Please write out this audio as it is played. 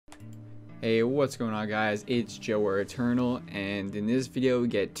Hey, what's going on, guys? It's Joe or Eternal, and in this video we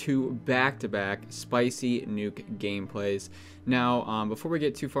get two back-to-back spicy nuke gameplays. Now, before we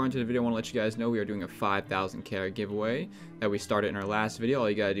get too far into the video, I want to let you guys know we are doing a 5,000 carry giveaway that we started in our last video.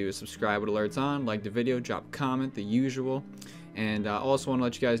 All you gotta do is subscribe with alerts on, like the video, drop a comment, the usual. And also want to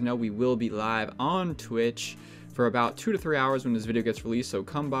let you guys know we will be live on Twitch for about 2 to 3 hours when this video gets released, so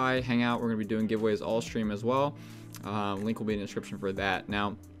come by, hang out. We're going to be doing giveaways all stream as well. Link will be in the description for that.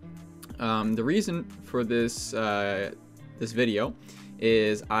 Now, the reason for this this video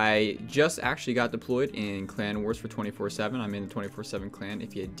is I just actually got deployed in Clan Wars for 24/7. I'm in the 24/7 clan,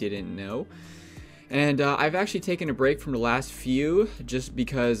 if you didn't know. And I've actually taken a break from the last few just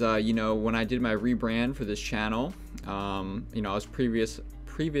because, you know, when I did my rebrand for this channel, you know, I was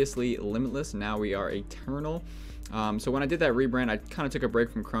previously Limitless, now we are Eternal. So when I did that rebrand, I kind of took a break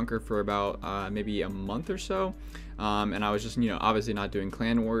from Krunker for about maybe a month or so. And I was just, you know, obviously not doing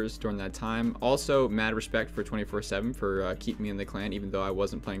Clan Wars during that time. Also, mad respect for 24/7 for keeping me in the clan, even though I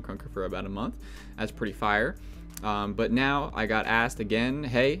wasn't playing Krunker for about a month. That's pretty fire. But now I got asked again,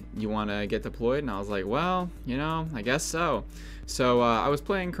 hey, you want to get deployed? And I was like, well, you know, I guess so. So I was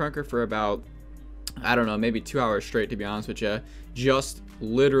playing Krunker for about, I don't know, maybe 2 hours straight, to be honest with you. Just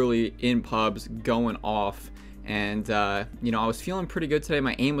literally in pubs, going off. And, you know, I was feeling pretty good today.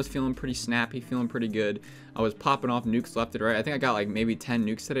 My aim was feeling pretty snappy, feeling pretty good. I was popping off nukes left and right. I think I got like maybe 10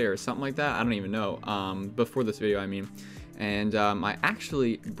 nukes today or something like that. I don't even know. Before this video, I mean. And I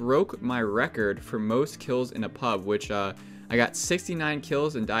actually broke my record for most kills in a pub, which I got 69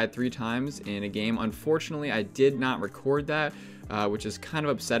 kills and died 3 times in a game. Unfortunately, I did not record that, which is kind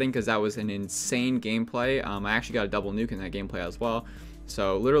of upsetting because that was an insane gameplay. I actually got a double nuke in that gameplay as well.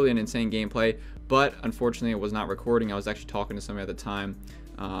 So literally an insane gameplay, but unfortunately I was not recording. I was actually talking to somebody at the time,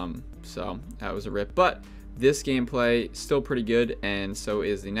 so that was a rip. But this gameplay still pretty good, and so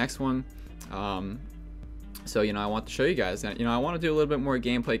is the next one. So, you know, I want to show you guys that, you know, I want to do a little bit more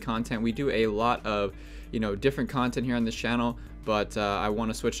gameplay content. We do a lot of, you know, different content here on this channel, but I want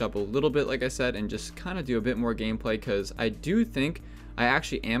to switch up a little bit, like I said, and just kind of do a bit more gameplay, because I do think I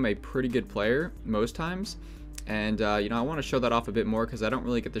actually am a pretty good player most times. And, you know, I want to show that off a bit more because I don't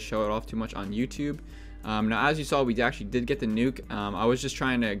really get to show it off too much on YouTube. Now, as you saw, we actually did get the nuke. I was just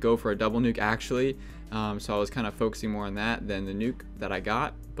trying to go for a double nuke, actually. So I was kind of focusing more on that than the nuke that I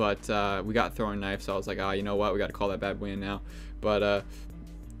got. But we got throwing knife, so I was like, ah, you know what? We got to call that bad boy in now. But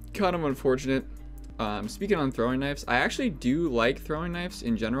kind of unfortunate. Speaking on throwing knives, I actually do like throwing knives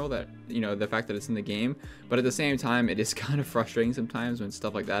in general, that, you know, the fact that it's in the game. But at the same time, it is kind of frustrating sometimes when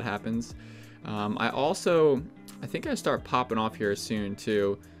stuff like that happens. I think I start popping off here soon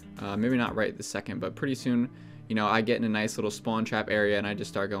too. Maybe not right this second, but pretty soon, you know, I get in a nice little spawn trap area and I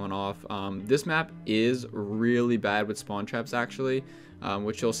just start going off. This map is really bad with spawn traps, actually,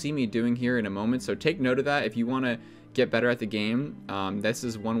 which you'll see me doing here in a moment. So take note of that. If you want to get better at the game, this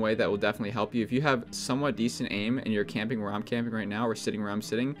is one way that will definitely help you. If you have somewhat decent aim and you're camping where I'm camping right now, or sitting where I'm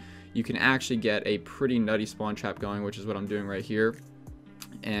sitting, you can actually get a pretty nutty spawn trap going, which is what I'm doing right here.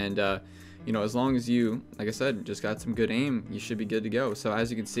 And you know, as long as you, like I said, just got some good aim, you should be good to go. So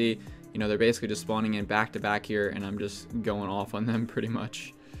as you can see, you know, they're basically just spawning in back to back here, and I'm just going off on them pretty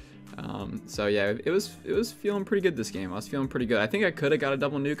much. So yeah, it was feeling pretty good this game. I was feeling pretty good. I think I could have got a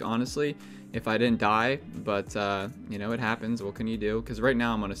double nuke, honestly, if I didn't die, but you know, it happens. What can you do? Because right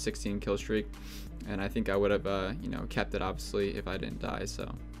now I'm on a 16 kill streak, and I think I would have you know, kept it, obviously, if I didn't die.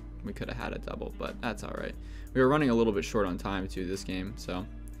 So we could have had a double, but that's all right. We were running a little bit short on time too this game, so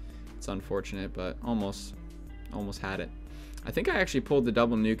it's unfortunate, but almost had it. I think I actually pulled the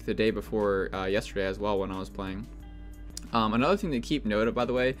double nuke the day before yesterday as well when I was playing. Another thing to keep note of, by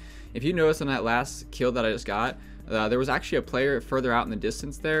the way, if you notice on that last kill that I just got, there was actually a player further out in the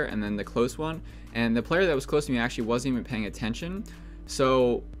distance there, and then the close one, and the player that was close to me actually wasn't even paying attention.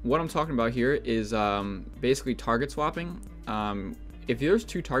 So what I'm talking about here is basically target swapping. If there's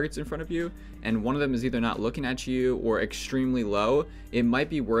 2 targets in front of you and one of them is either not looking at you or extremely low, it might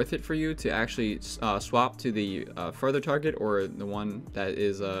be worth it for you to actually swap to the further target, or the one that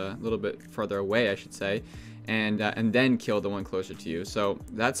is a little bit further away, I should say, and then kill the one closer to you. So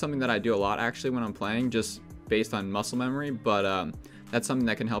that's something that I do a lot, actually, when I'm playing, just based on muscle memory. But that's something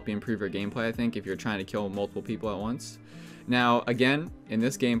that can help you improve your gameplay, I think, if you're trying to kill multiple people at once. Now, again, in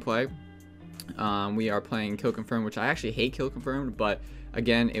this gameplay, we are playing kill confirmed, which I actually hate kill confirmed, but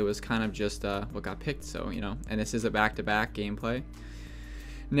again, it was kind of just what got picked, so, you know, and this is a back-to-back gameplay.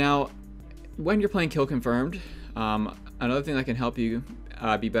 Now, when you're playing kill confirmed, another thing that can help you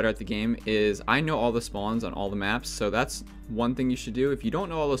be better at the game is, I know all the spawns on all the maps, so that's one thing you should do. If you don't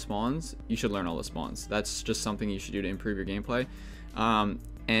know all the spawns, you should learn all the spawns. That's just something you should do to improve your gameplay.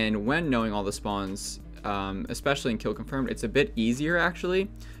 And when knowing all the spawns, especially in kill confirmed, it's a bit easier actually,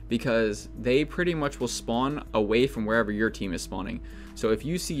 because they pretty much will spawn away from wherever your team is spawning. So if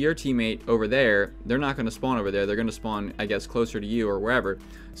you see your teammate over there, they're not going to spawn over there. They're going to spawn, I guess, closer to you or wherever.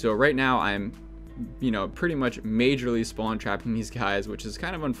 So right now I'm, pretty much majorly spawn trapping these guys, which is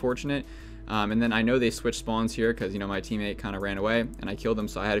kind of unfortunate. And then I know they switched spawns here because, my teammate kind of ran away and I killed them.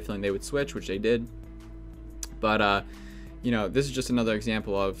 So I had a feeling they would switch, which they did. But, this is just another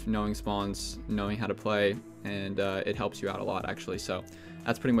example of knowing spawns, knowing how to play, and it helps you out a lot actually. So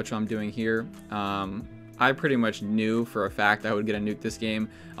that's pretty much what I'm doing here. I pretty much knew for a fact I would get a nuke this game.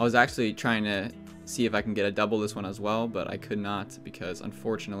 I was actually trying to see if I can get a double this one as well, but I could not because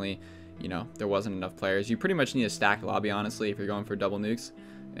unfortunately, there wasn't enough players. You pretty much need a stacked lobby, honestly, if you're going for double nukes,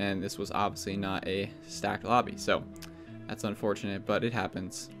 and this was obviously not a stacked lobby, so that's unfortunate, but it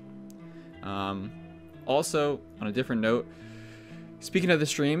happens. Also, on a different note, speaking of the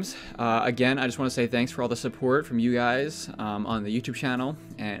streams, again, I just want to say thanks for all the support from you guys on the YouTube channel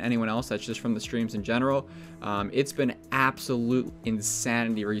and anyone else that's just from the streams in general. It's been absolute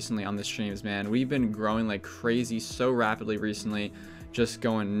insanity recently on the streams, man. We've been growing like crazy so rapidly recently, just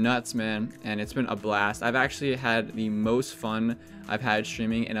going nuts, man, and it's been a blast. I've actually had the most fun I've had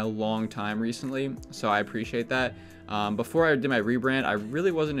streaming in a long time recently, so I appreciate that. Before I did my rebrand, I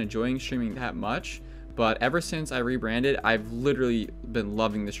really wasn't enjoying streaming that much. But ever since I rebranded, I've literally been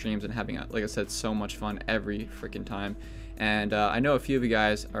loving the streams and having, like I said, so much fun every freaking time. And I know a few of you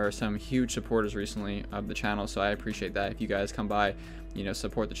guys are some huge supporters recently of the channel, so I appreciate that. If you guys come by,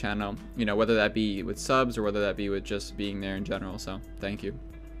 support the channel, whether that be with subs or whether that be with just being there in general. So thank you.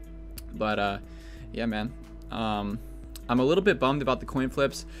 But yeah, man, I'm a little bit bummed about the coin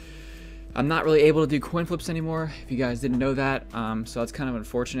flips. I'm not really able to do coin flips anymore, if you guys didn't know that. So that's kind of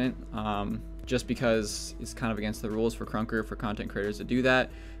unfortunate. Just because it's kind of against the rules for Krunker for content creators to do that.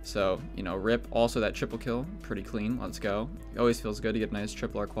 So, rip. Also, that triple kill, pretty clean. Let's go. It always feels good to get a nice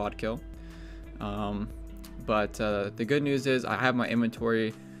triple or quad kill. But the good news is I have my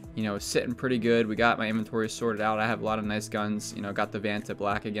inventory, sitting pretty good. We got my inventory sorted out. I have a lot of nice guns. Got the Vanta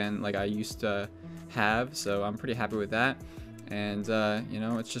Black again, like I used to have. So I'm pretty happy with that. And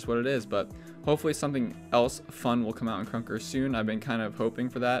it's just what it is. But hopefully something else fun will come out in Krunker soon. I've been kind of hoping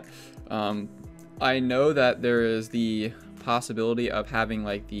for that. I know that there is the possibility of having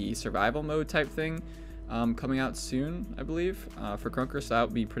like the survival mode type thing coming out soon, I believe, for Krunker, so that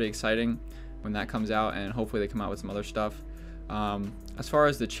would be pretty exciting when that comes out, and hopefully they come out with some other stuff. As far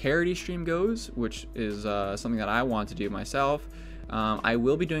as the charity stream goes, which is something that I want to do myself, I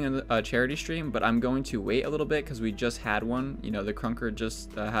will be doing a charity stream, but I'm going to wait a little bit because we just had one. The Krunker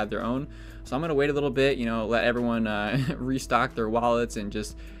just had their own, so I'm going to wait a little bit, let everyone restock their wallets and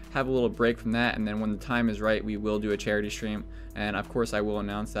just have a little break from that, and then when the time is right, we will do a charity stream. And of course I will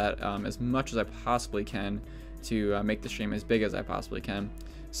announce that as much as I possibly can to make the stream as big as I possibly can.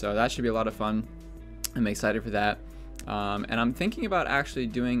 So that should be a lot of fun. I'm excited for that. And I'm thinking about actually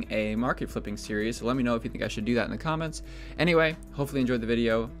doing a market flipping series, so let me know if you think I should do that in the comments. Anyway, hopefully you enjoyed the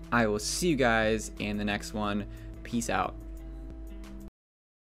video. I will see you guys in the next one. Peace out.